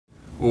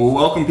Well,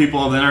 welcome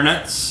people of the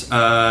internets.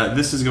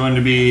 This is going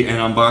to be an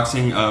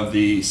unboxing of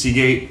the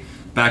Seagate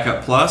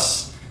Backup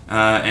Plus,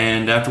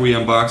 and after we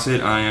unbox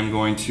it I am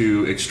going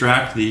to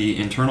extract the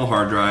internal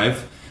hard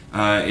drive.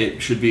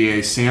 It should be a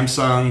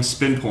Samsung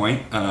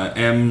Spinpoint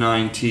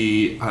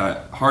M9T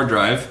hard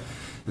drive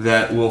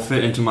that will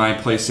fit into my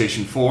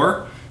PlayStation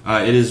 4.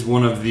 It is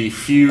one of the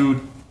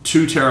few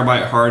 2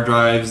 terabyte hard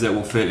drives that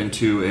will fit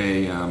into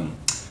a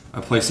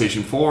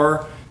PlayStation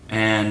 4.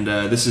 And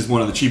this is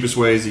one of the cheapest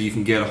ways that you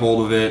can get a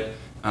hold of it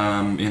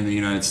in the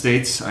United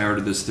States. I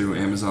ordered this through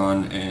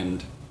Amazon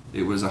and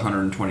it was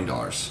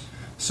 $120.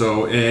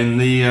 So in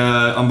the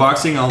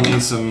unboxing I'll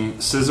need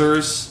some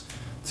scissors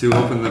to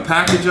open the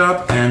package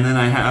up, and then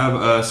I have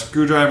a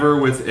screwdriver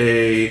with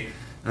a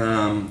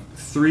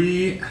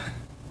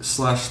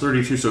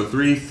 3/32, so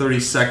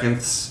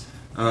 3/32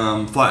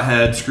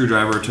 flathead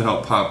screwdriver to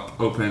help pop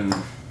open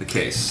the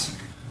case.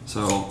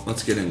 So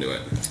let's get into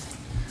it.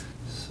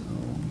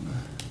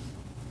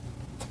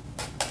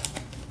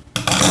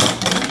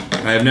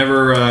 I have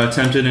never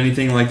attempted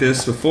anything like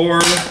this before.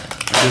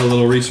 I did a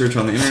little research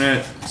on the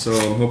internet, so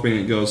I'm hoping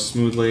it goes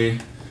smoothly.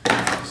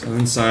 So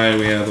inside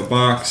we have a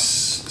box,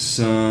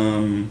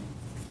 some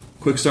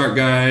quick start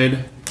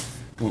guide,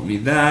 won't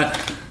need that.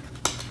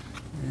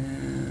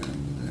 And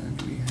then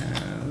we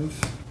have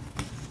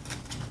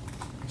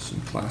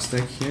some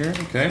plastic here,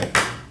 okay.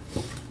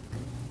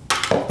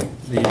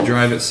 The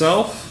drive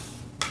itself,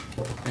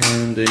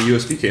 and a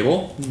USB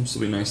cable. This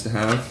will be nice to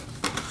have,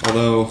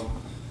 although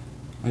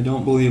I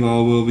don't believe I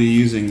will be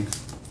using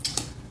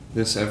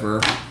this ever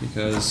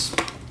because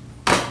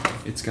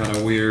it's got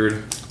a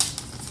weird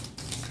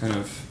kind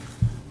of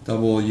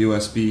double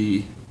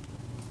USB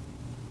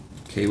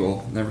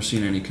cable. Never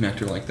seen any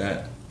connector like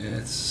that.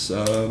 It's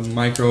a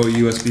micro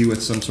USB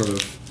with some sort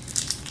of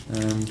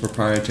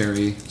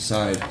proprietary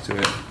side to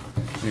it.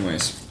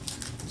 Anyways,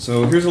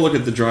 so here's a look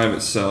at the drive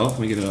itself.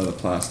 Let me get it out of the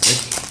plastic.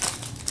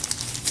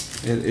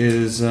 It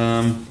is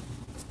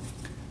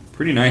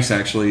pretty nice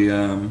actually.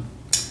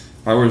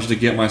 If I were to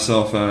get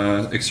myself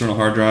an external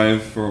hard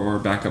drive for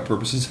backup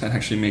purposes, I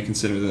actually may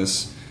consider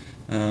this.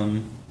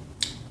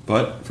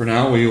 But for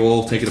now, we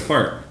will take it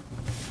apart.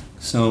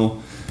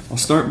 So I'll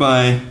start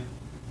by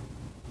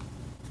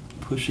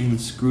pushing the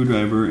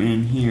screwdriver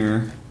in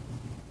here,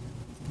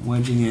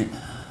 wedging it.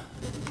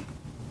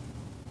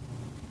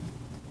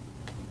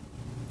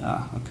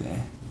 Ah,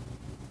 okay.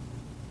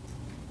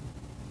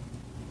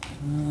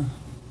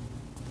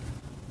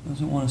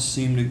 Doesn't want to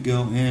seem to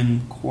go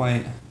in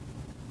quite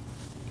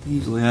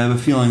easily. I have a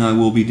feeling I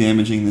will be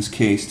damaging this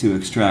case to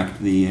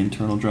extract the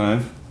internal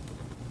drive.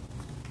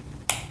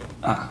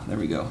 Ah, there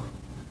we go.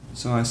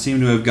 So I seem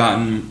to have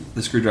gotten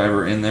the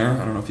screwdriver in there.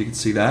 I don't know if you can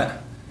see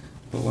that.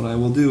 But what I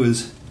will do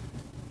is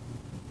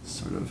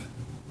sort of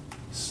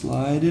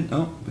slide it.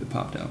 Oh, it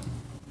popped out.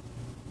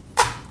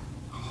 Oh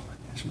my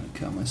gosh, I'm going to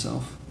cut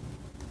myself.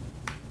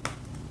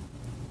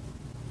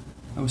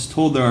 I was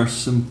told there are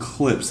some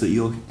clips that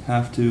you'll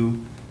have to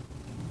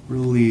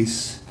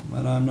release,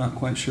 but I'm not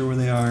quite sure where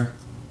they are.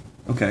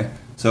 Okay,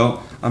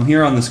 so I'm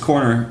here on this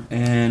corner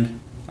and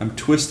I'm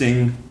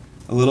twisting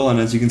a little, and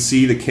as you can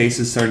see the case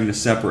is starting to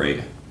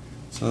separate.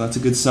 So that's a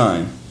good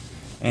sign.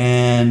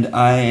 And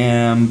I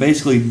am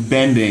basically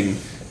bending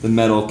the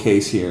metal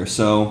case here.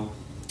 So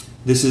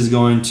this is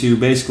going to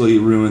basically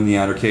ruin the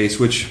outer case,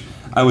 which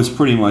I was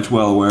pretty much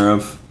well aware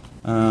of.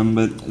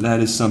 But that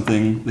is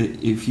something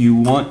that if you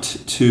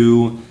want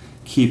to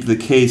keep the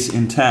case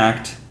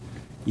intact,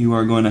 you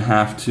are going to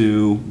have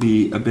to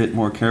be a bit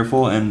more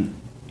careful, and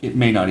it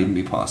may not even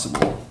be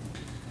possible.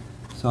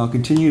 So I'll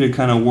continue to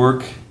kind of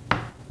work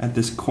at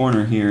this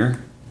corner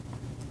here,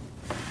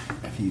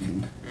 if you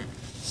can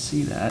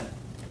see that.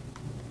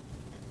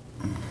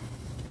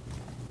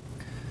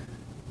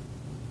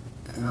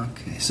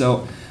 Okay,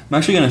 so I'm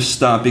actually going to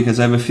stop because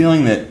I have a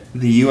feeling that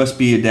the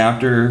USB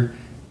adapter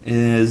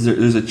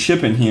there's a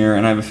chip in here,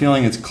 and I have a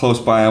feeling it's close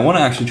by. I want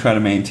to actually try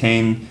to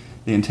maintain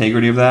the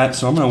integrity of that,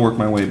 so I'm going to work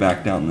my way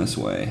back down this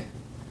way.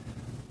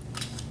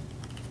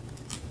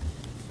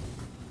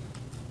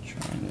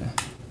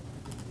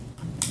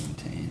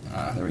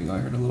 There we go, I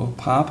heard a little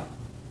pop.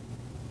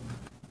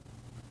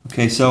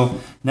 Okay,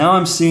 so now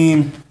I'm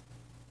seeing,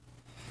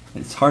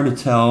 it's hard to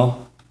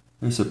tell,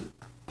 there's a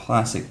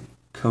plastic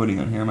coating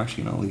on here. I'm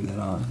actually going to leave that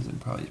on because it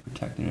probably is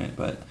protecting it,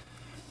 but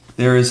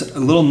there is a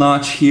little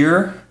notch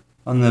here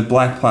on the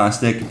black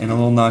plastic and a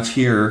little notch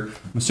here.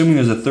 I'm assuming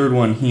there's a third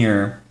one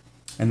here,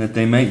 and that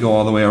they might go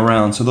all the way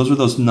around. So those are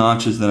those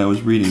notches that I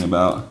was reading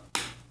about.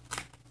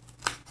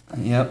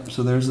 Yep,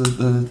 so there's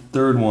the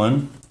third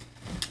one.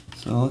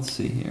 So let's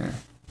see here.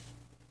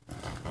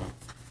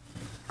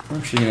 I'm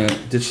actually going to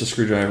ditch the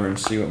screwdriver and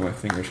see what my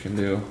fingers can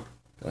do. I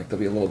feel like they'll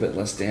be a little bit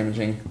less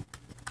damaging.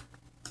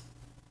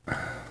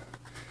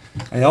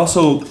 I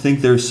also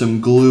think there's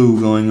some glue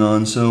going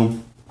on, so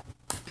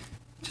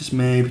just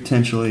may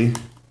potentially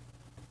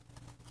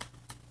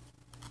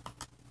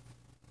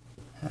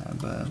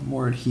have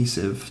more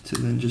adhesive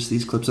than just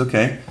these clips.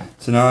 Okay,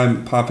 so now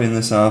I'm popping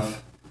this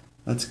off.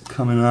 That's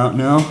coming out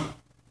now.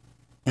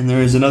 And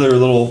there is another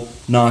little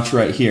notch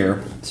right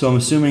here. So I'm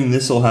assuming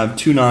this will have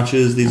 2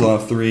 notches. These will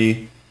have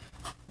 3.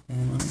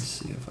 And let me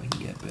see if I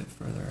can get a bit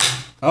further.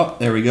 Oh,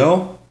 there we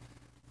go.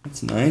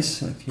 That's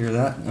nice. I can hear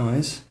that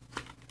noise.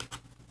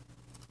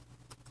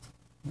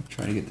 I'll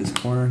try to get this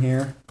corner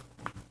here.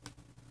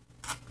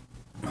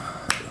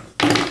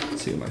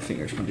 Let's see what my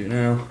fingers can do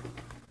now.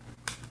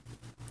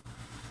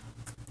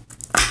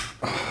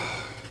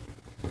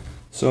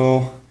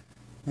 So,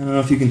 I don't know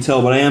if you can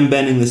tell, but I am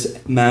bending this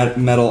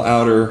metal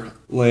outer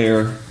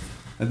layer.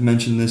 I've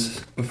mentioned this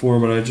before,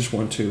 but I just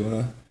want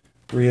to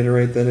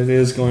reiterate that it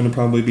is going to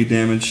probably be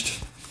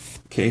damaged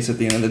case at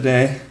the end of the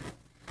day.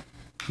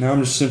 Now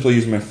I'm just simply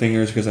using my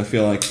fingers because I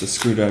feel like the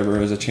screwdriver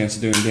has a chance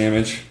of doing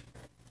damage.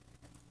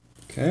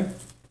 Okay.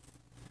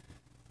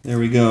 There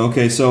we go.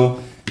 Okay,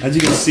 so as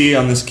you can see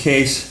on this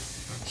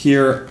case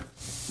here,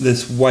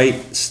 this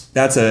white,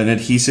 that's an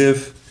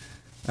adhesive.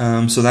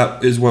 So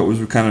that is what was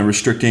kind of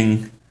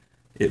restricting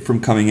it from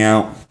coming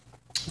out.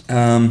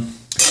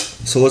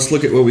 So let's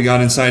look at what we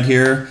got inside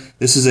here.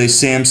 This is a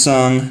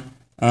Samsung,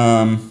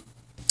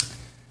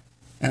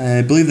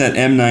 I believe that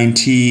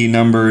M9T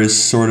number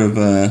is sort of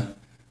a,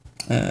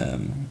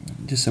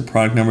 just a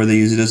product number they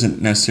use. It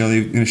doesn't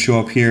necessarily going to show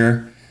up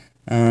here.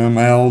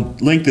 I'll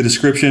link the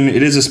description.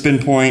 It is a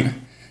Spinpoint.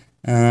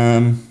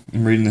 I'm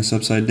reading this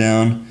upside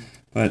down,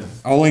 but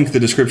I'll link the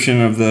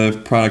description of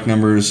the product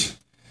numbers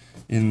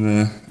in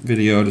the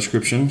video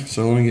description.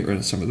 So let me get rid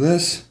of some of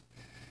this.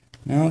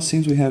 Now it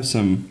seems we have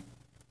some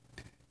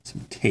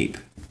tape.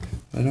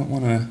 I don't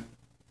want to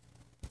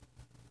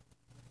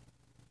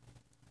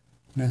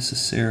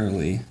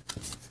necessarily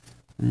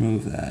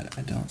remove that,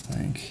 I don't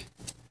think.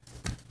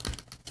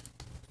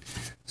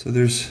 So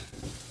there's,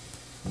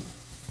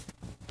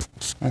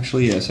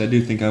 actually yes, I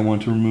do think I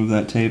want to remove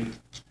that tape.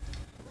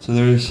 So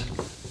there's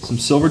some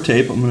silver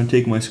tape. I'm going to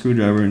take my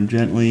screwdriver and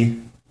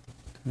gently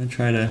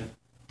try to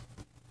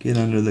get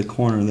under the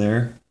corner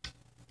there.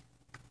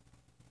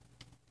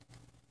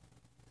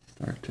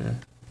 Start to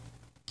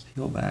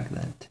peel back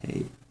that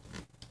tape.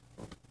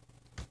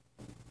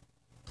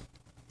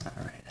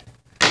 Alright.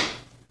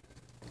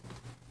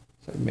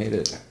 So I've made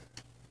it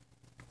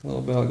a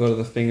little bit. I'll go to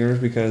the fingers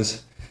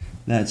because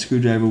that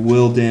screwdriver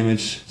will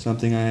damage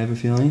something, I have a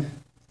feeling.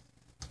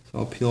 So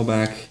I'll peel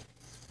back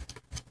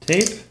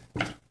tape.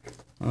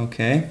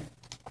 Okay.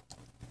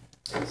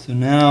 So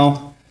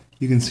now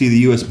you can see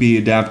the USB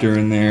adapter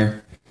in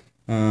there.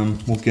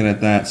 We'll get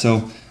at that. So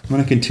I'm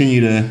going to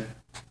continue to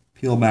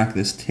peel back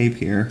this tape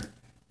here.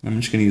 I'm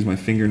just going to use my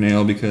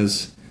fingernail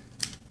because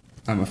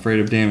I'm afraid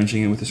of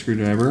damaging it with a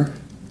screwdriver.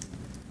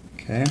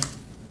 Okay.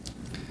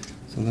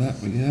 So that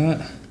we got.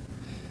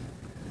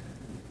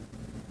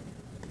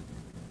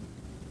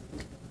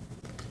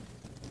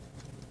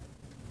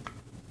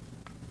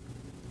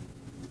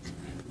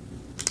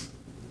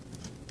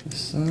 This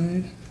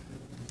side.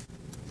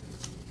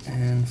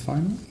 And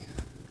finally.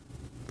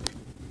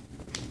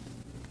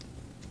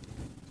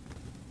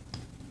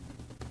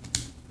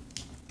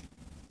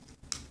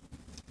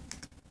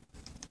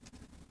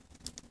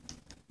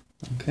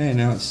 Okay,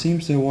 now it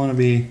seems to want to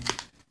be,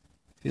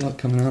 feel it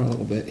coming out a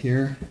little bit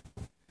here.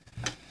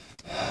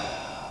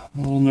 I'm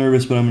a little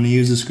nervous, but I'm going to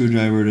use the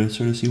screwdriver to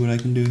sort of see what I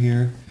can do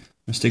here. I'm going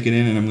to stick it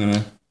in and I'm going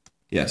to,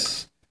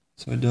 yes.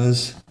 So it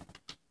does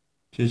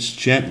just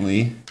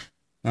gently,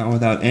 not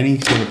without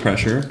any sort of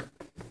pressure.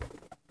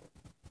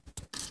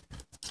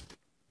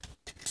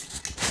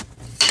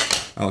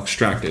 I'll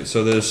extract it.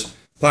 So there's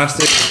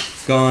plastic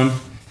gone,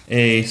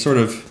 a sort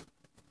of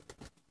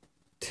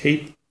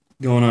tape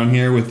going on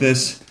here with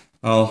this.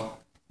 I'll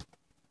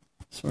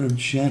sort of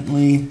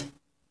gently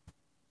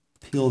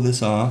peel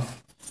this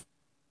off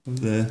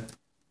of the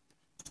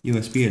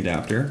USB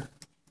adapter.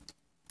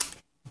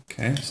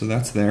 Okay, so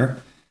that's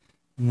there.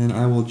 And then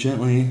I will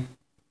gently,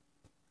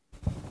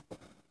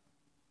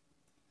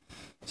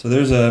 so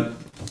there's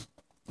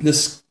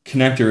this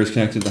connector is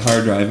connected to the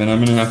hard drive, and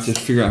I'm going to have to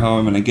figure out how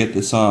I'm going to get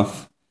this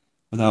off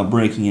without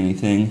breaking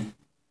anything.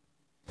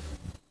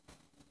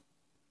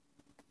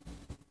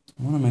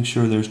 I want to make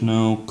sure there's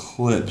no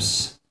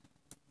clips.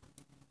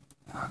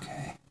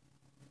 Okay.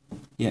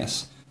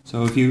 Yes.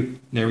 So if you,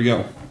 there we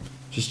go.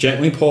 Just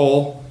gently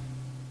pull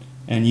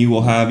and you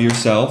will have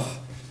yourself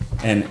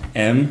an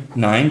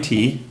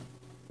M9T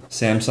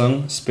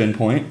Samsung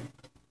Spinpoint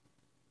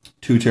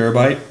 2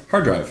 terabyte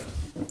hard drive.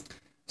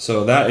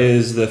 So that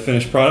is the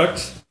finished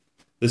product.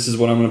 This is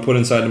what I'm going to put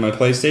inside of my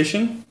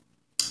PlayStation,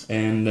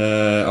 and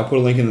I'll put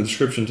a link in the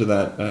description to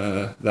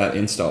that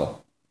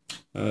install.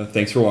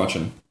 Thanks for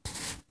watching.